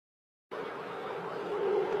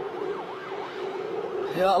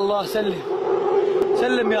يا الله سلم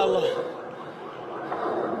سلم يا الله.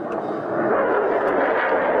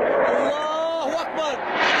 الله أكبر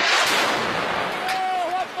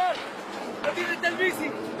الله أكبر. مدينة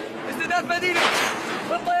تلبيسي استهداف مدينة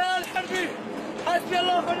بالطيران الحربي. حسبي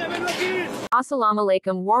الله ونعم الوكيل. Assalamu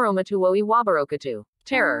alaikum warahmatullahi wabarakatuh.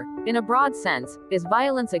 Terror, in a broad sense, is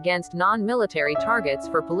violence against non-military targets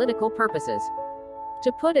for political purposes.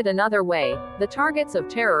 To put it another way, the targets of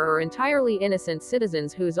terror are entirely innocent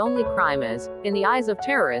citizens whose only crime is, in the eyes of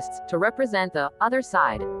terrorists, to represent the other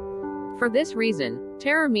side. For this reason,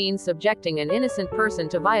 terror means subjecting an innocent person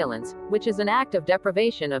to violence, which is an act of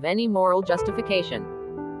deprivation of any moral justification.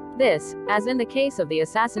 This, as in the case of the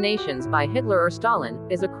assassinations by Hitler or Stalin,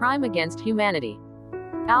 is a crime against humanity.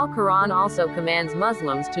 Al-Quran also commands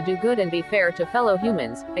Muslims to do good and be fair to fellow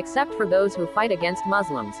humans, except for those who fight against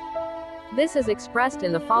Muslims. This is expressed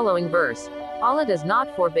in the following verse: Allah does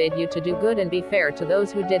not forbid you to do good and be fair to those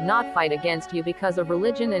who did not fight against you because of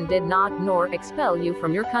religion and did not nor expel you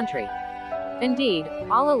from your country. Indeed,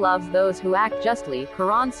 Allah loves those who act justly.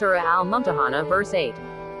 Quran Surah Al-Mumtahana verse 8.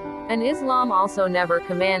 And Islam also never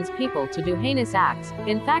commands people to do heinous acts.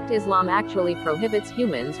 In fact, Islam actually prohibits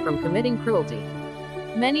humans from committing cruelty.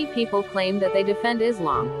 Many people claim that they defend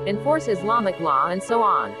Islam, enforce Islamic law and so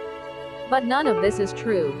on. But none of this is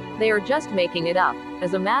true. They are just making it up,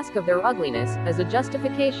 as a mask of their ugliness, as a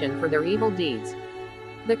justification for their evil deeds.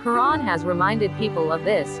 The Quran has reminded people of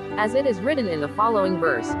this, as it is written in the following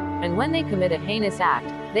verse: and when they commit a heinous act,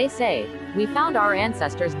 they say, we found our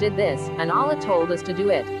ancestors did this, and Allah told us to do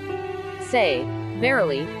it. Say,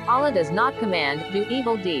 verily, Allah does not command, do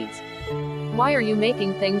evil deeds. Why are you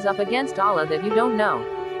making things up against Allah that you don't know?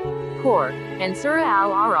 Koran, and Surah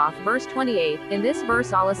Al-Araf verse 28, in this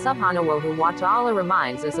verse Allah subhanahu wa ta'ala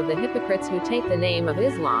reminds us of the hypocrites who take the name of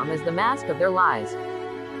Islam as the mask of their lies.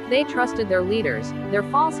 They trusted their leaders, their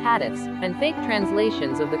false hadiths, and fake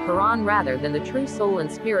translations of the Quran rather than the true soul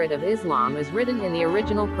and spirit of Islam as written in the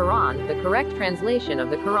original Quran, the correct translation of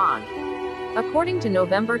the Quran. According to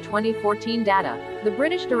November 2014 data, the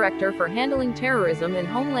British Director for Handling Terrorism and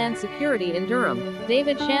Homeland Security in Durham,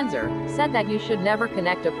 David Shanzer, said that you should never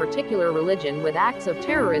connect a particular religion with acts of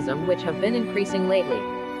terrorism which have been increasing lately.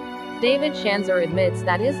 David Shanzer admits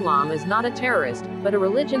that Islam is not a terrorist, but a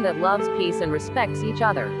religion that loves peace and respects each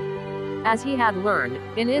other. As he had learned,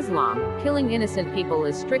 in Islam, killing innocent people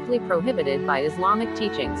is strictly prohibited by Islamic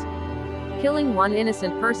teachings. Killing one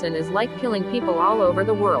innocent person is like killing people all over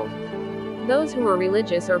the world. Those who are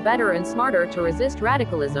religious are better and smarter to resist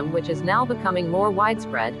radicalism, which is now becoming more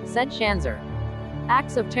widespread, said Shanzer.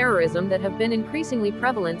 Acts of terrorism that have been increasingly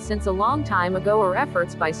prevalent since a long time ago are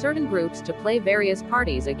efforts by certain groups to play various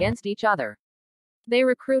parties against each other. They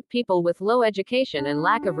recruit people with low education and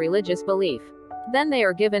lack of religious belief. Then they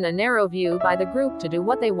are given a narrow view by the group to do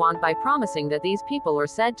what they want by promising that these people are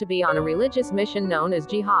said to be on a religious mission known as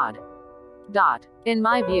jihad. In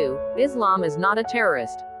my view, Islam is not a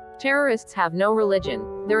terrorist. Terrorists have no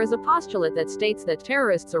religion. There is a postulate that states that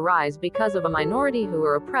terrorists arise because of a minority who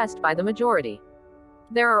are oppressed by the majority.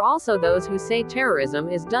 There are also those who say terrorism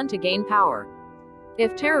is done to gain power.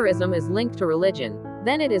 If terrorism is linked to religion,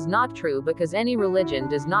 then it is not true because any religion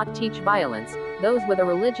does not teach violence. Those with a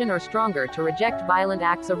religion are stronger to reject violent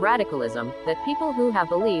acts of radicalism, that people who have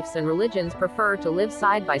beliefs and religions prefer to live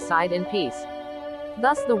side by side in peace.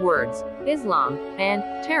 Thus the words, Islam, and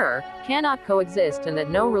terror, cannot coexist, and that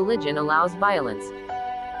no religion allows violence.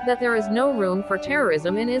 That there is no room for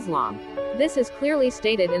terrorism in Islam. This is clearly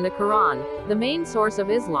stated in the Quran, the main source of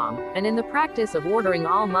Islam, and in the practice of ordering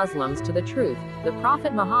all Muslims to the truth, the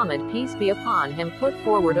Prophet Muhammad, peace be upon him, put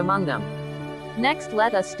forward among them. Next,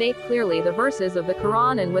 let us state clearly the verses of the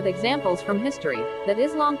Quran and with examples from history, that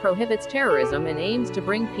Islam prohibits terrorism and aims to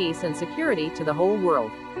bring peace and security to the whole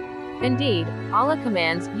world. Indeed, Allah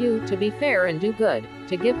commands you to be fair and do good,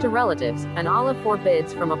 to give to relatives, and Allah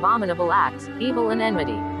forbids from abominable acts, evil and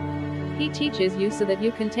enmity. He teaches you so that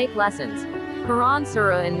you can take lessons. Quran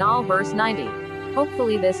Surah An-Nahl verse 90.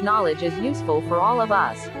 Hopefully this knowledge is useful for all of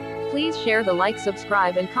us. Please share the like,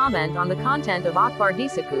 subscribe and comment on the content of Akbar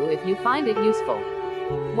Desiku if you find it useful.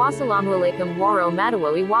 Wassalamu alaikum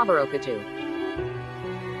warahmatullahi wabarakatuh.